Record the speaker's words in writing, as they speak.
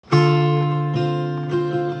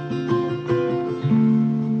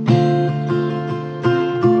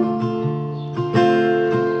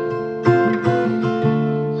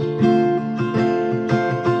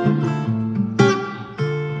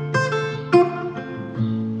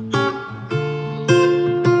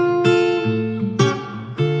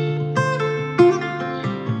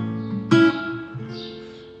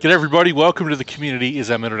G'day everybody, welcome to the Community is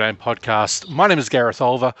Our Middle Name podcast. My name is Gareth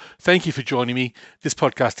Oliver. Thank you for joining me. This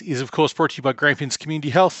podcast is of course brought to you by Grampians Community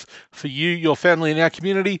Health for you, your family and our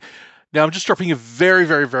community. Now I'm just dropping a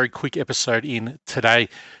very quick episode in today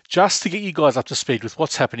just to get you guys up to speed with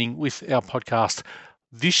what's happening with our podcast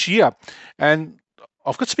this year. And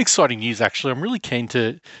I've got some exciting news actually. I'm really keen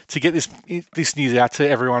to get this news out to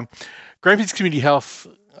everyone. Grampians Community Health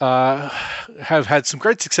have had some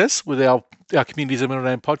great success with our Community is Our Middle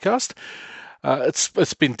Name podcast.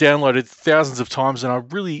 It's been downloaded thousands of times, and I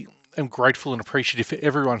really am grateful and appreciative for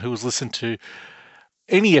everyone who has listened to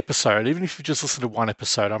any episode, even if you just listened to one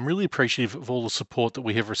episode. I'm really appreciative of all the support that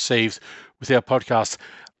we have received with our podcast.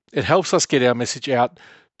 It helps us get our message out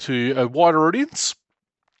to a wider audience,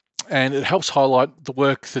 and it helps highlight the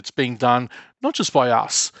work that's being done, not just by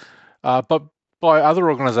us, but by other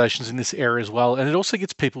organisations in this area as well. And it also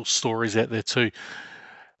gets people's stories out there too.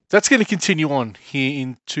 That's going to continue on here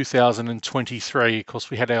in 2023. Of course,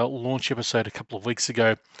 we had our launch episode a couple of weeks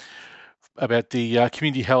ago about the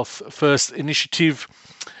Community Health First initiative,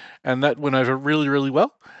 and that went over really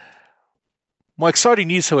well. My exciting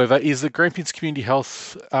news, however, is that Grampians Community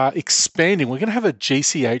Health are expanding. We're going to have a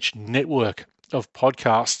GCH network of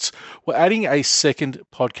podcasts. We're adding a second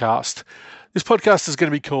podcast. This podcast is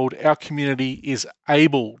going to be called Our Community is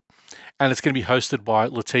Able, and it's going to be hosted by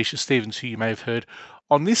Letitia Stevens, who you may have heard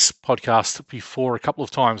on this podcast before a couple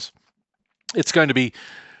of times. It's going to be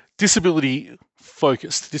disability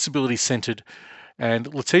focused, disability centered.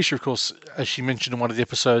 And Letitia, of course, as she mentioned in one of the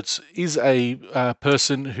episodes, is a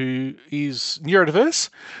person who is neurodiverse.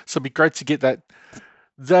 So it'd be great to get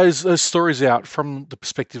those stories out from the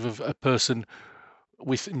perspective of a person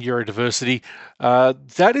with neurodiversity.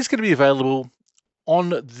 That is going to be available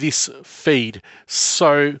on this feed.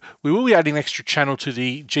 So we will be adding an extra channel to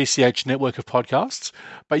the GCH network of podcasts,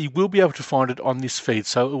 but you will be able to find it on this feed.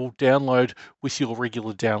 So it will download with your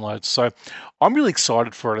regular downloads. So I'm really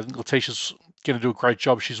excited for it. I think Letitia's going to do a great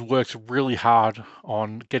job. She's worked really hard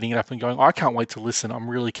on getting it up and going. I can't wait to listen. I'm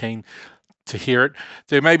really keen to hear it.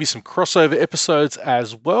 There may be some crossover episodes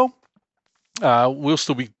as well. We'll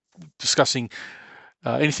still be discussing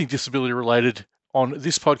anything disability related on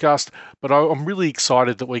this podcast, but I'm really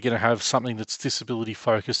excited that we're going to have something that's disability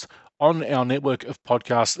focused on our network of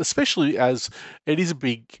podcasts, especially as it is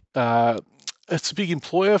it's a big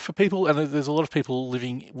employer for people, and there's a lot of people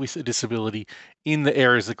living with a disability in the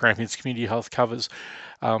areas that Grampians Community Health covers.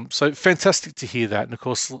 So fantastic to hear that. And of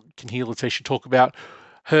course, you can hear Letitia talk about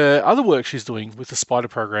her other work she's doing with the SPIDER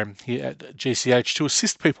program here at GCH to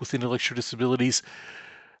assist people with intellectual disabilities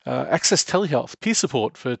access telehealth, peer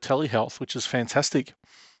support for telehealth, which is fantastic.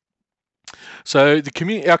 So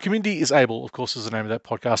our community is able, of course, is the name of that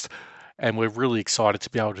podcast, and we're really excited to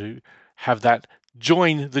be able to have that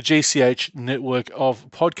join the GCH network of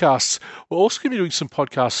podcasts. We're also going to be doing some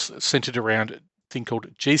podcasts centered around a thing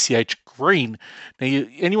called GCH Green. Now,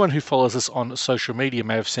 anyone who follows us on social media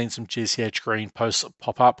may have seen some GCH Green posts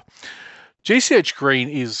pop up. GCH Green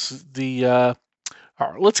is the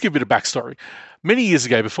all right, let's give a bit of backstory. Many years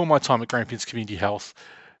ago, before my time at Grampians Community Health,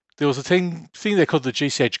 there was a thing they called the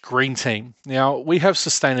GCH Green Team. Now, we have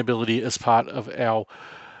sustainability as part of our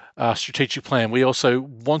strategic plan. We also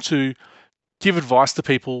want to give advice to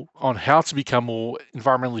people on how to become more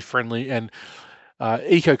environmentally friendly and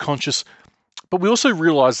eco-conscious, but we also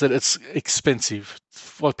realize that it's expensive.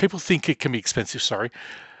 Well, people think it can be expensive, sorry.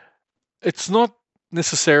 It's not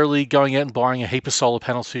necessarily going out and buying a heap of solar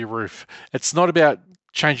panels for your roof. It's not about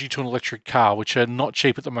changing to an electric car, which are not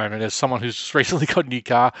cheap at the moment, as someone who's just recently got a new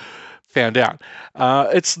car found out.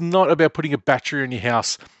 It's not about putting a battery in your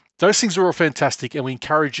house. Those things are all fantastic, and we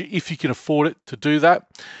encourage you, if you can afford it, to do that.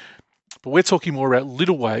 But we're talking more about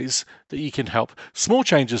little ways that you can help. Small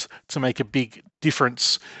changes to make a big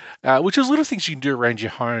difference, which is little things you can do around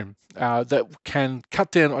your home that can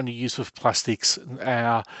cut down on your use of plastics,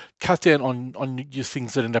 cut down on your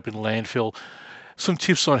things that end up in landfill. Some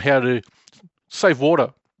tips on how to save water,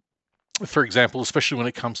 for example, especially when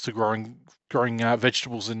it comes to growing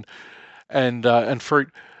vegetables and fruit.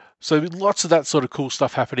 So lots of that sort of cool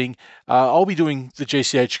stuff happening. I'll be doing the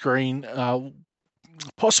GCH Green,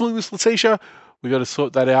 possibly with Letitia. We've got to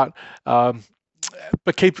sort that out.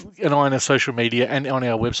 But keep an eye on our social media and on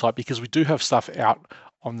our website, because we do have stuff out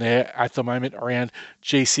on there at the moment around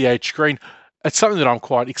GCH Green. It's something that I'm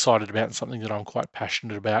quite excited about and something that I'm quite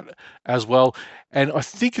passionate about as well. And I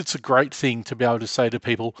think it's a great thing to be able to say to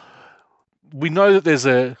people, we know that there's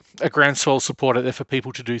a groundswell of support out there for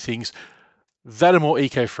people to do things that are more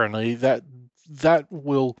eco-friendly, that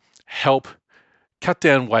will help cut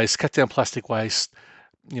down waste, cut down plastic waste,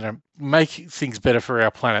 make things better for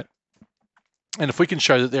our planet. And if we can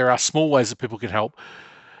show that there are small ways that people can help,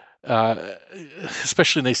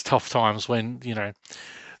 especially in these tough times when, the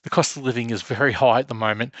cost of living is very high at the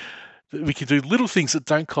moment, we can do little things that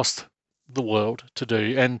don't cost the world to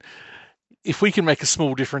do. And if we can make a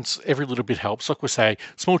small difference, every little bit helps. Like we say,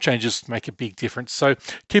 small changes make a big difference. So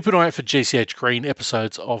keep an eye out for GCH Green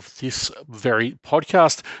episodes of this very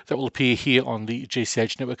podcast that will appear here on the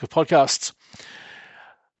GCH network of podcasts.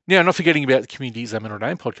 Now, not forgetting about the Community Is Our Middle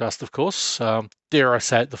Name podcast, of course. Dare I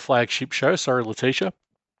say it, the flagship show. Sorry, Letitia.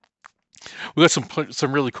 We've got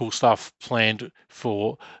some really cool stuff planned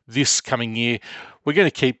for this coming year. We're going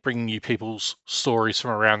to keep bringing you people's stories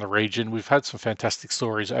from around the region. We've had some fantastic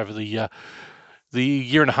stories over the year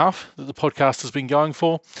and a half that the podcast has been going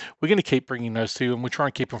for. We're going to keep bringing those to you, and we try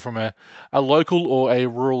and keep them from a local or a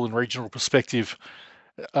rural and regional perspective,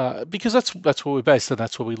 because that's where we're based and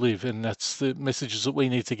that's where we live, and that's the messages that we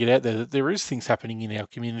need to get out there, that there is things happening in our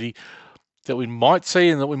community that we might see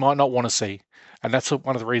and that we might not want to see. And that's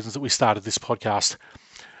one of the reasons that we started this podcast.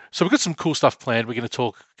 So we've got some cool stuff planned. We're going to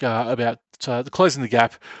talk about the Closing the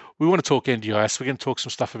Gap. We want to talk NDIS. We're going to talk some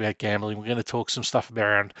stuff about gambling. We're going to talk some stuff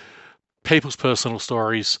around people's personal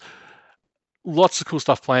stories. Lots of cool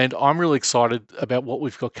stuff planned. I'm really excited about what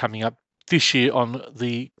we've got coming up this year on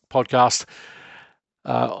the podcast.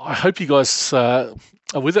 I hope you guys are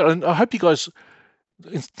with it. And I hope you guys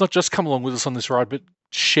not just come along with us on this ride, but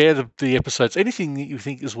share the episodes. Anything that you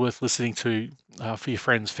think is worth listening to for your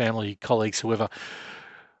friends, family, colleagues, whoever.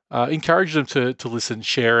 Encourage them to listen,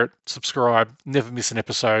 share it, subscribe, never miss an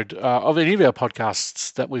episode of any of our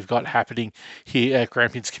podcasts that we've got happening here at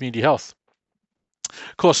Grampians Community Health.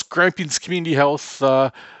 Of course, Grampians Community Health,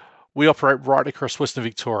 we operate right across Western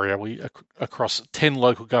Victoria. We across 10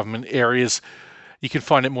 local government areas. You can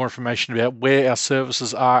find out more information about where our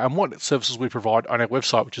services are and what services we provide on our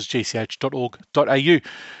website, which is gch.org.au. You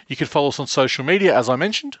can follow us on social media, as I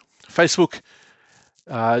mentioned, Facebook,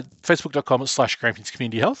 facebook.com/Grampians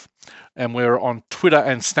Community Health, and we're on Twitter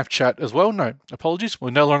and Snapchat as well. No, apologies,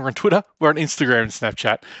 we're no longer on Twitter. We're on Instagram and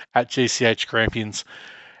Snapchat at GCH Grampians,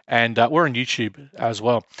 and we're on YouTube as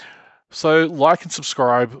well. So like and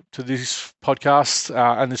subscribe to this podcast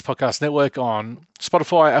and this podcast network on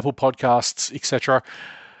Spotify, Apple Podcasts, etc.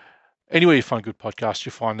 Anywhere you find good podcasts,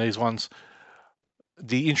 you'll find these ones.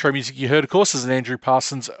 The intro music you heard, of course, is an Andrew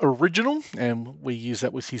Parsons original, and we use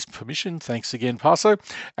that with his permission. Thanks again, Parso.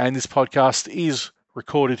 And this podcast is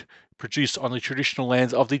recorded, produced on the traditional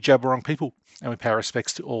lands of the Jabberong people, and we pay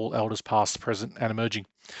respects to all elders past, present, and emerging.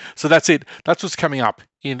 So that's it. That's what's coming up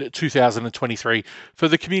in 2023 for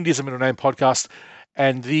the Community Is a Middle Name podcast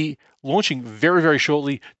and the launching very, very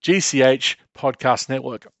shortly GCH Podcast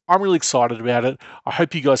Network. I'm really excited about it. I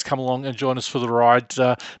hope you guys come along and join us for the ride,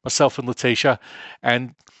 myself and Letitia.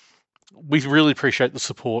 And we really appreciate the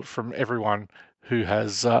support from everyone who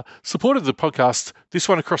has supported the podcast, this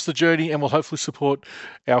one across the journey, and will hopefully support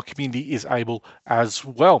our Community Is Able as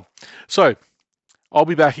well. So I'll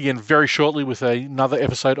be back again very shortly with another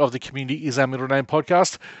episode of the Community Is Our Middle Name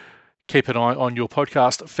podcast. Keep an eye on your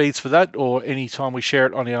podcast feeds for that, or anytime we share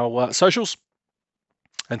it on our socials.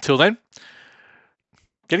 Until then,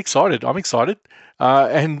 get excited. I'm excited.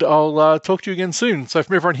 And I'll talk to you again soon. So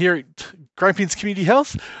from everyone here at Grampians Community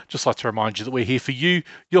Health, just like to remind you that we're here for you,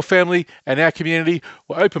 your family, and our community.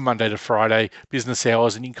 We're open Monday to Friday, business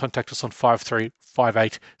hours, and you can contact us on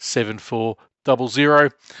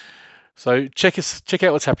 53587400. So check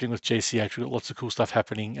out what's happening with GCH. We've got lots of cool stuff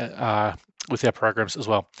happening with our programs as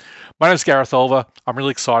well. My name is Gareth Olver. I'm really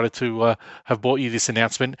excited to have brought you this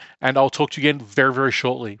announcement, and I'll talk to you again very, very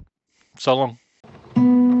shortly. So long.